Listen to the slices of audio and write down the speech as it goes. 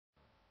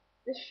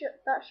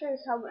That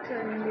shows how much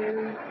I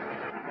knew.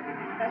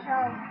 That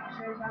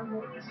shows how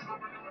much,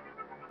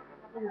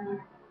 you know.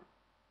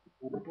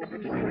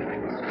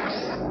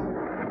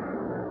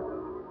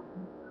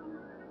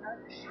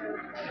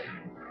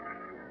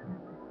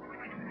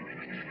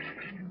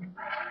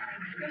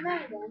 And then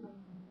again,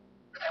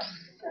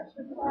 it's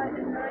actually quite a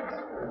nice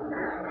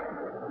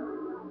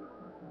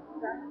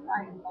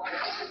graphite box.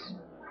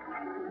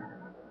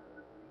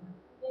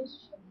 It's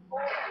just all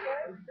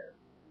good.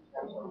 It's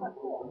actually quite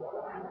cool.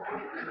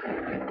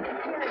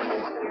 Here it is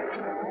here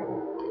and there.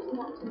 It's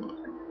not too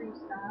much of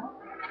freestyle.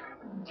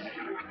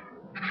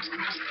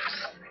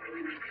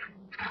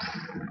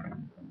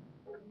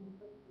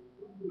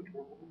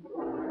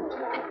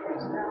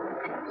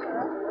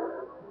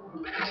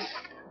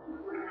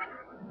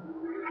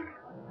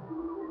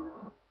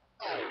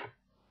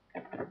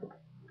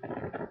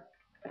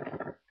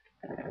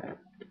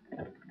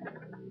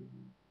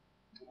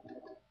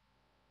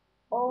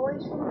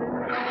 Always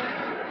remember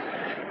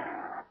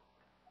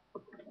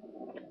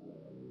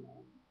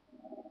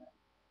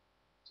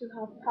to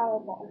have power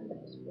bombs for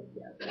this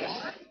video.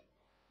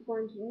 You're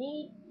going to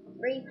need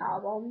 3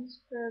 power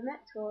bombs per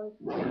metroid.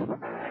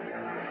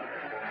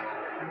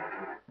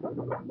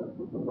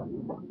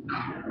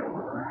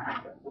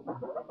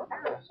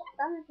 Stop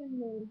damaging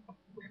me.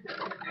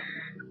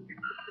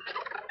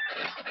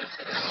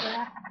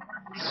 Yeah.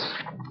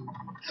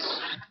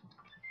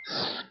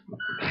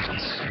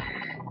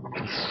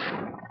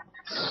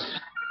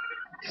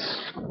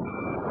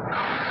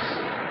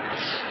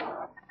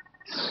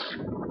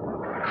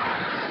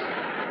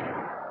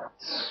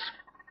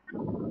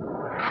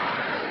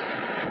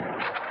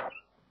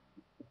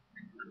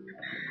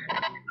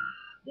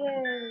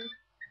 Yay.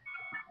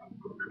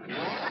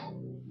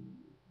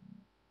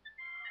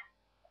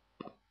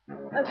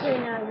 Okay,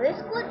 now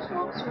this glitch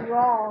looks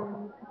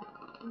wrong.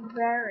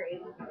 Very.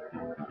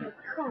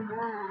 Come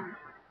on.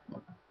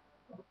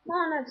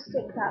 Why not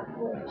stick that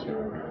glitch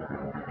in?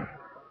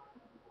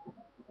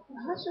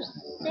 That's just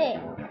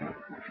sick.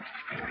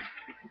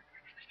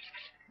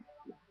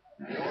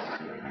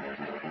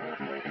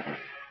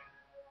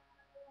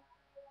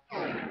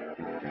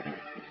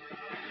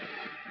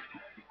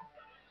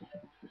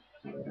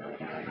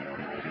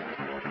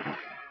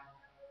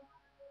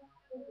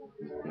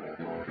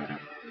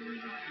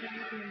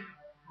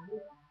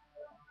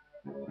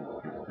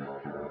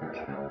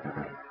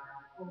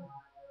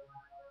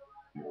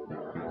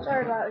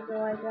 Sorry about the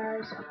delay,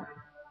 guys.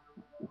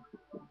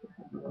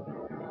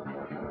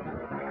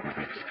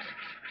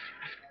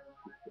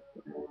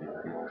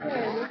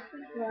 Okay, this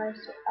is right.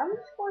 I'm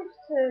just going to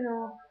turn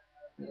off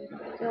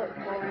Silk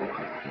Point.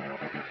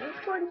 I'm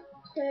just going to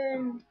turn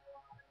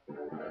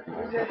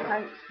reserve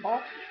tanks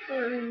off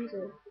for a reason.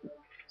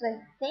 Because I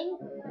think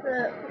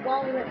that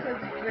while the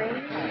metroid's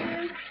draining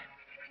you,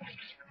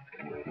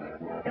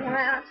 it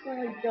might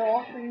accidentally go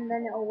off and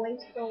then it'll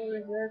waste all the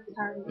reserve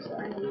tanks that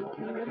I need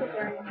another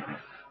brain.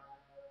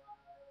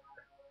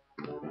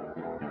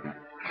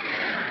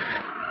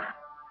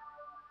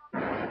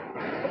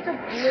 It's a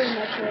blue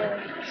metroid.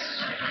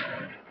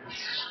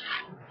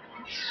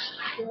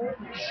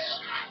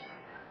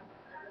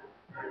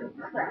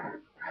 Crap.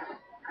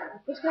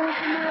 It's going to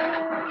move.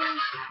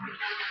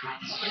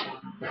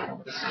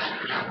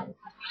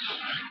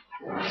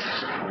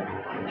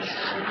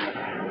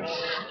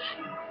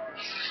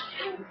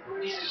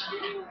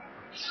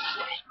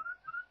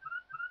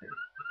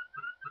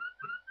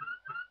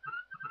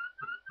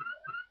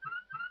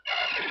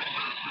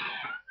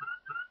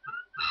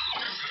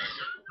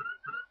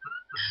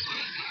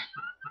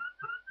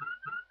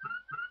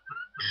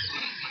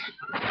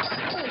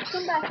 Hey,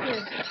 come back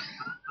here.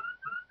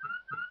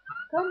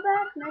 Come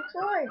back,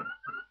 Metroid.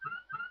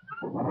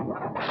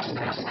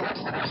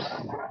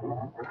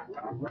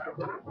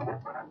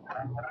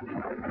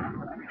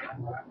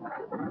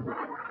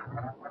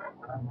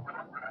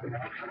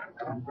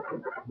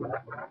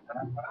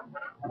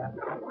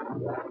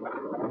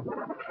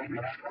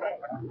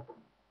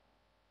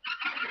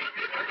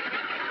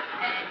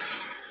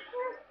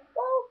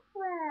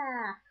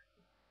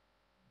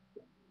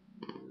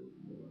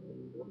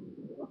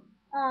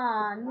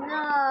 Oh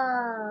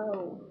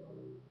no!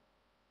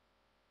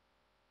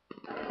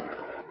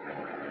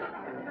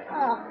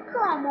 Oh,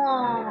 come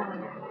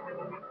on!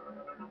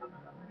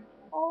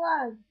 All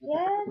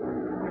again?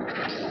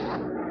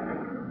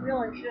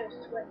 Really should have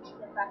switched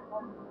it back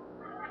on.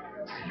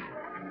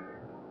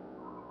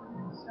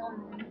 Sorry.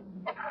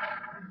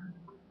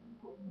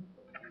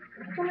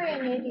 I'm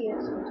an idiot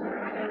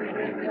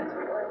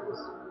sometimes.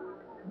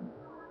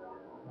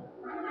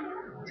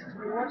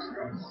 Watch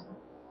this.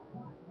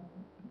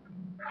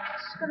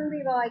 It's gonna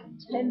be like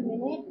 10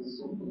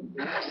 minutes.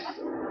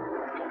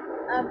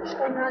 I'm just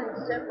going around in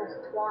circles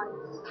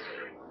twice.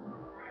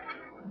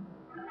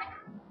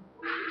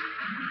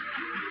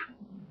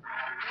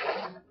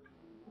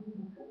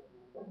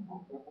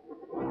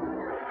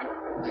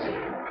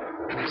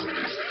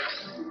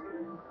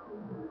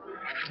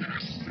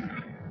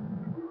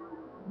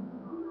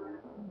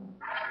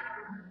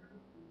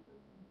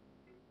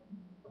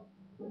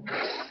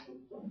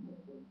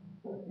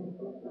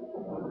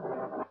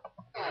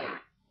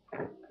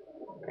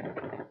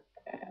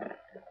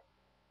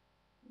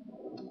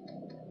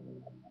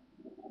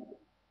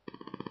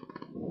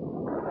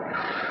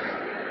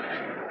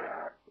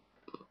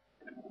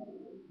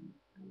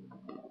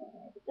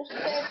 just to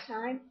save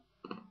time,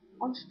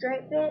 on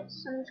straight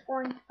bits, I'm just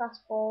going to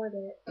fast forward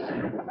it.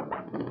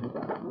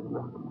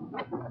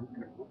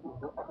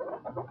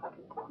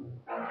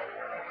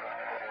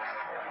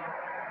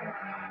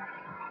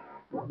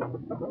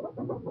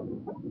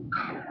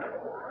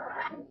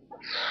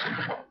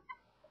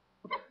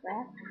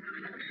 Crap.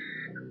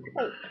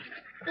 Hey,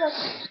 look,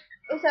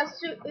 it's that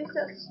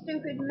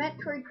stupid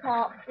Metroid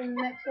part from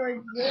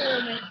Metroid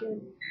Zero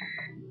Mission.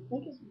 I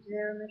think it's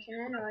Zero Mission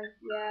anyway.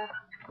 Yeah,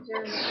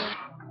 Zero Mission.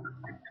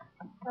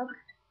 Oh,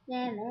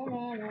 nah, nah,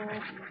 nah, nah.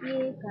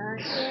 You can't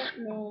get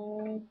me.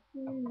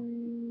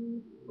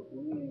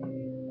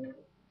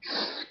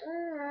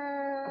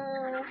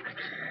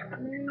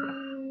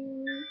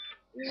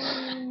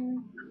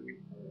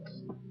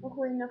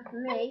 Luckily enough for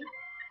me.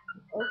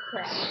 Oh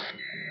crap.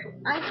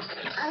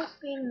 I've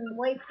been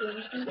waiting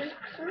to get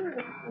through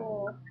the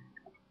floor.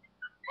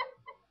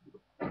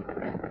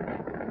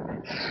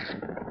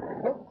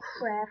 Oh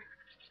crap.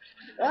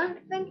 Don't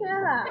think of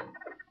that.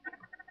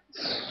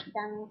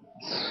 Damn it.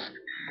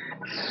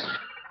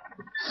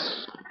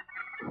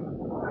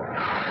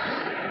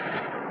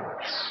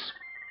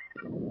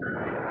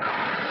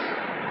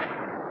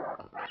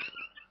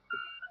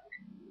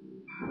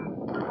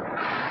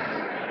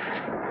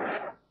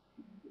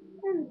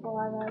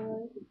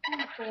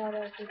 I'm glad I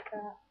did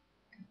that.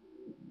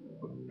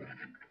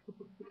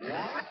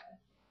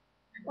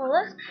 Well,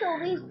 let's kill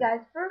these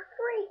guys for a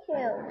free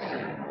kill.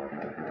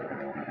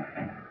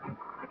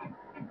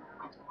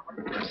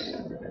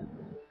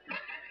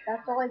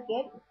 That's all I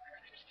get.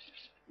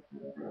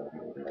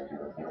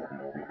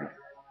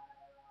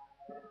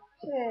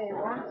 Okay,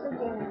 once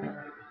again.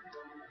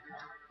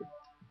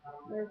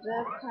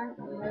 Reserve tank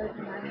mode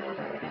manual.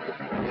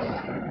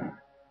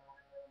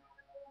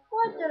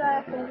 Why did I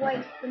have to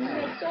waste the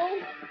missile?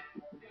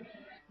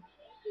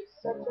 It's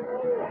such an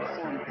idiot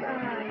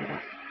sometimes.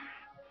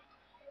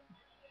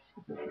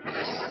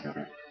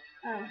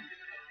 Oh.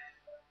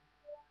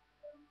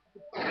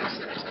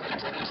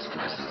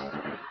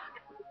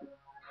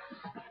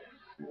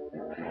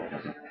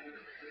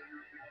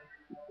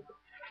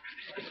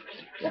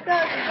 Look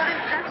out, the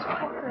giant ass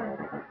fucker.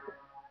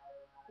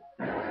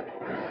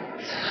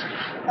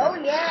 Oh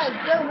yeah,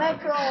 go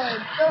Metroid!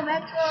 Go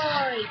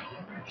Metroid!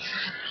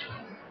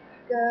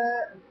 Go.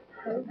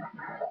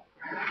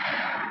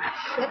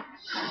 Shit,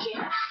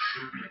 shit.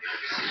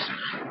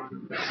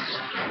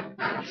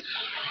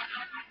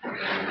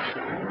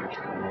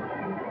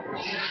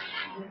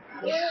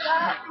 Get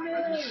off me!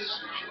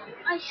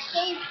 I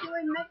saved you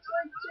in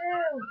Metroid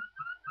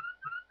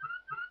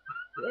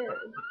 2! Ew.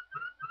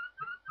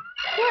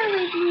 Why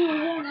would you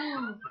run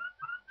out?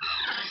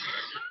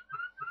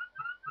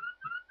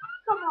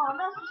 Come on,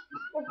 that's just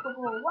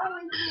despicable. Why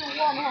would you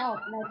run out,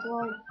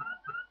 Metroid?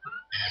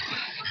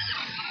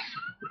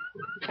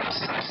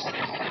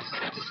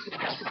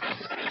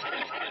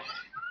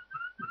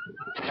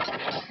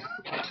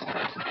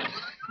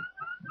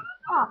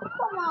 Oh,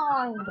 come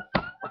on!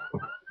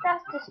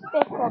 That's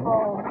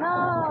despicable.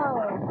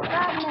 No!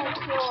 Bad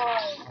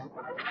Metroid!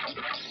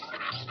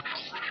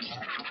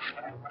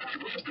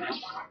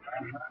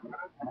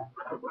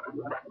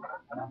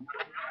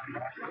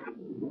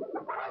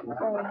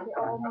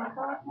 Oh my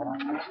god,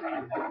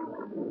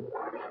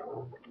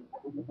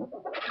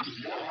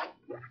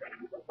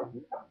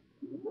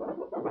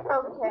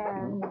 okay.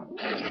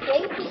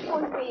 Escape is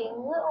going to be a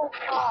little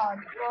hard,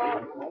 but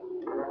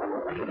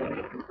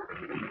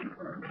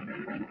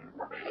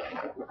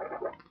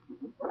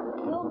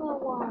you'll know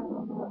why.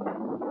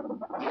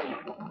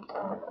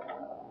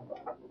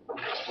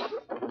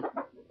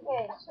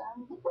 Okay, so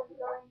I'm just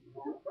going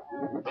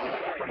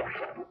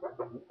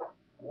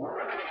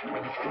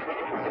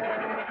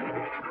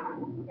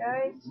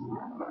guys.